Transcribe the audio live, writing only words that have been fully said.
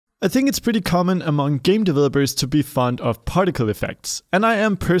I think it's pretty common among game developers to be fond of particle effects, and I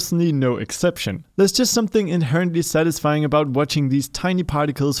am personally no exception. There's just something inherently satisfying about watching these tiny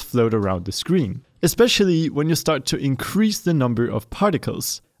particles float around the screen, especially when you start to increase the number of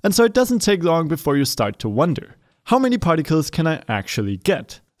particles. And so it doesn't take long before you start to wonder, how many particles can I actually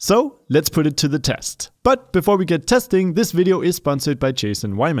get? So let's put it to the test. But before we get testing, this video is sponsored by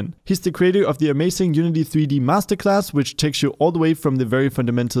Jason Wyman. He's the creator of the amazing Unity 3D Masterclass, which takes you all the way from the very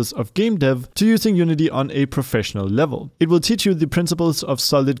fundamentals of game dev to using Unity on a professional level. It will teach you the principles of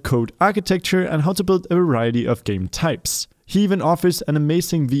solid code architecture and how to build a variety of game types. He even offers an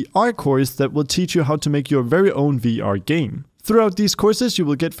amazing VR course that will teach you how to make your very own VR game. Throughout these courses, you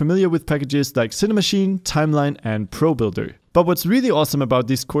will get familiar with packages like Cinemachine, Timeline, and ProBuilder. But what's really awesome about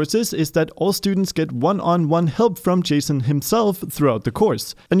these courses is that all students get one-on-one help from Jason himself throughout the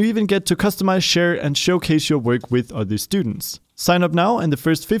course, and you even get to customize, share, and showcase your work with other students. Sign up now and the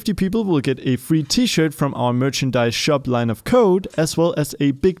first 50 people will get a free t-shirt from our merchandise shop line of code, as well as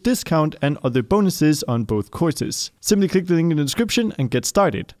a big discount and other bonuses on both courses. Simply click the link in the description and get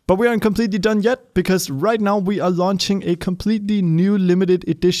started. But we aren't completely done yet, because right now we are launching a completely new limited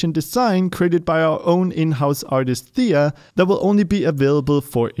edition design created by our own in-house artist Thea that will only be available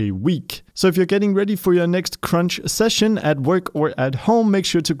for a week. So if you're getting ready for your next crunch session at work or at home, make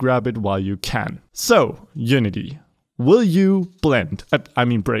sure to grab it while you can. So, Unity. Will you blend?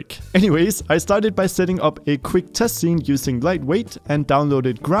 Break. Anyways, I started by setting up a quick test scene using Lightweight and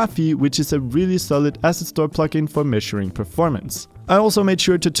downloaded Graphy, which is a really solid asset store plugin for measuring performance. I also made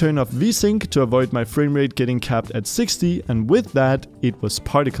sure to turn off VSync to avoid my frame rate getting capped at 60, and with that, it was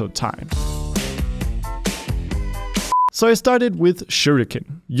particle time. So I started with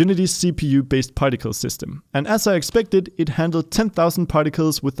Shuriken, Unity's CPU-based particle system, and as I expected, it handled 10,000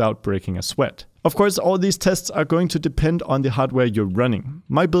 particles without breaking a sweat. Of course, all these tests are going to depend on the hardware you're running.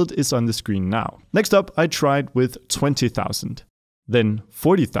 My build is on the screen now. Next up, I tried with 20,000, then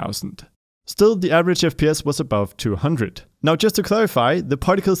 40,000. Still, the average FPS was above 200. Now, just to clarify, the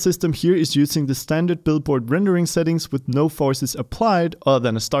particle system here is using the standard billboard rendering settings with no forces applied other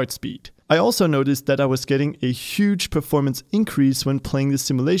than a start speed. I also noticed that I was getting a huge performance increase when playing the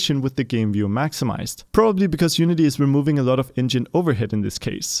simulation with the game view maximized. Probably because Unity is removing a lot of engine overhead in this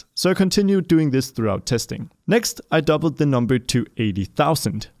case. So I continued doing this throughout testing. Next, I doubled the number to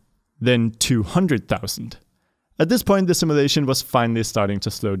 80,000, then 200,000. At this point, the simulation was finally starting to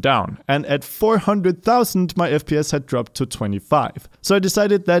slow down, and at 400,000 my FPS had dropped to 25. So I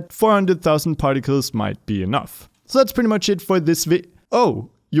decided that 400,000 particles might be enough. So that's pretty much it for this Oh,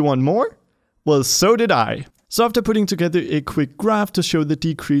 you want more? Well, so did I. So after putting together a quick graph to show the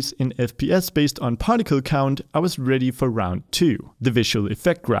decrease in FPS based on particle count, I was ready for round 2, the visual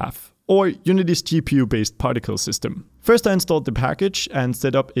effect graph, or Unity's GPU-based particle system. First, I installed the package and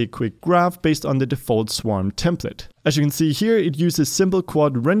set up a quick graph based on the default swarm template. As you can see here, it uses simple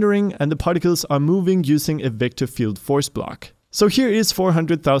quad rendering and the particles are moving using a vector field force block. So here is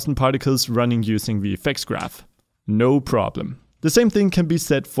 400,000 particles running using the effects graph. No problem. The same thing can be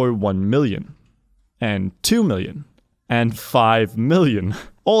said for 1 million, and 2 million, and 5 million.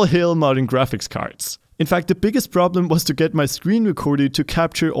 All hail modern graphics cards. In fact, the biggest problem was to get my screen recorder to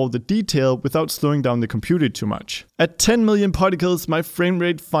capture all the detail without slowing down the computer too much. At 10 million particles, my frame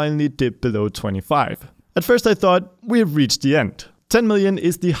rate finally dipped below 25. At first I thought, we have reached the end. 10 million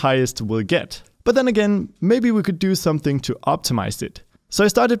is the highest we'll get. But then again, maybe we could do something to optimize it. So I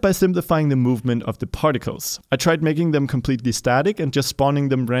started by simplifying the movement of the particles. I tried making them completely static and just spawning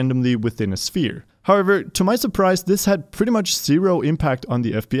them randomly within a sphere. However, to my surprise, this had pretty much zero impact on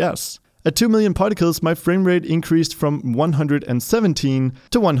the FPS. At 2 million particles, my frame rate increased from 117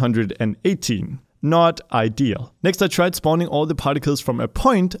 to 118. Not ideal. Next, I tried spawning all the particles from a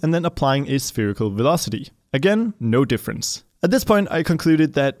point and then applying a spherical velocity. Again, no difference. At this point, I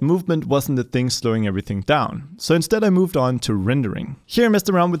concluded that movement wasn't the thing slowing everything down, so instead I moved on to rendering. Here I messed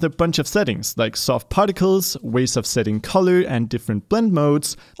around with a bunch of settings, like soft particles, ways of setting color, and different blend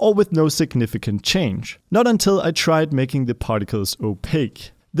modes, all with no significant change. Not until I tried making the particles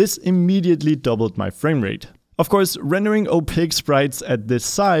opaque. This immediately doubled my frame rate. Of course, rendering opaque sprites at this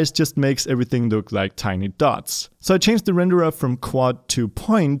size just makes everything look like tiny dots. So I changed the renderer from quad to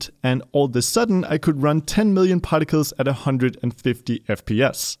point, and all of a sudden I could run 10 million particles at 150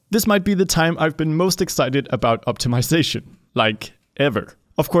 FPS. This might be the time I've been most excited about optimization, like ever.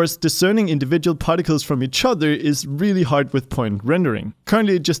 Of course, discerning individual particles from each other is really hard with point rendering.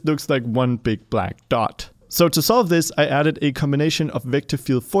 Currently it just looks like one big black dot. So to solve this, I added a combination of vector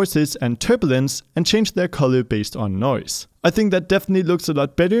field forces and turbulence and changed their color based on noise. I think that definitely looks a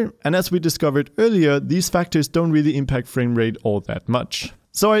lot better, and as we discovered earlier, these factors don't really impact frame rate all that much.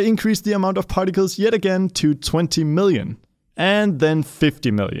 So I increased the amount of particles yet again to 20 million. And then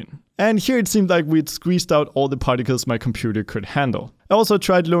 50 million. And here it seemed like we'd squeezed out all the particles my computer could handle. I also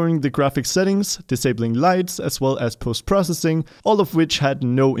tried lowering the graphics settings, disabling lights, as well as post-processing, all of which had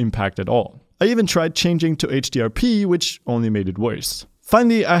no impact at all. I even tried changing to HDRP, which only made it worse.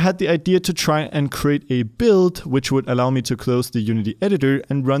 Finally, I had the idea to try and create a build which would allow me to close the Unity editor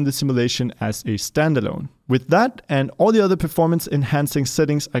and run the simulation as a standalone. With that and all the other performance enhancing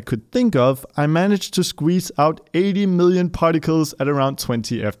settings I could think of, I managed to squeeze out 80 million particles at around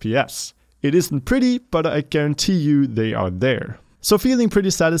 20 FPS. It isn't pretty, but I guarantee you they are there. So feeling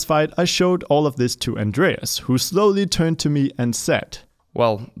pretty satisfied, I showed all of this to Andreas, who slowly turned to me and said,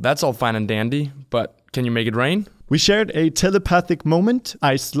 "Well, that's all fine and dandy, but can you make it rain?" We shared a telepathic moment.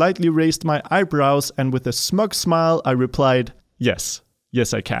 I slightly raised my eyebrows and with a smug smile I replied, "Yes,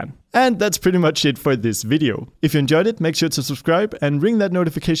 yes I can." And that's pretty much it for this video. If you enjoyed it, make sure to subscribe and ring that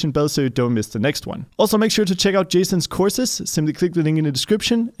notification bell so you don't miss the next one. Also make sure to check out Jason's courses, simply click the link in the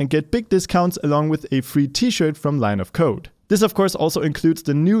description and get big discounts along with a free t-shirt from Line of Code. This of course also includes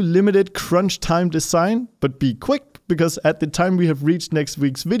the new limited crunch time design, but be quick because at the time we have reached next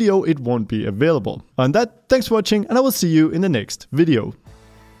week's video it won't be available. On that, thanks for watching and I will see you in the next video.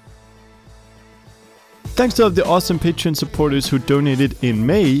 Thanks to all of the awesome Patreon supporters who donated in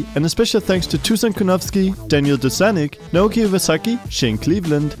May, and a special thanks to Tusan Konofsky, Daniel Dosanik, Naoki Iwasaki, Shane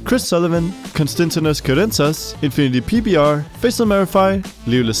Cleveland, Chris Sullivan, Konstantinos Kerenzas, Infinity PBR, Faisal Marify,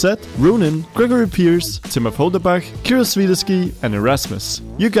 Leo Lisette, Ronan, Gregory Pierce, Tim of Holderbach, Kiro Svidersky, and Erasmus.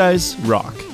 You guys rock!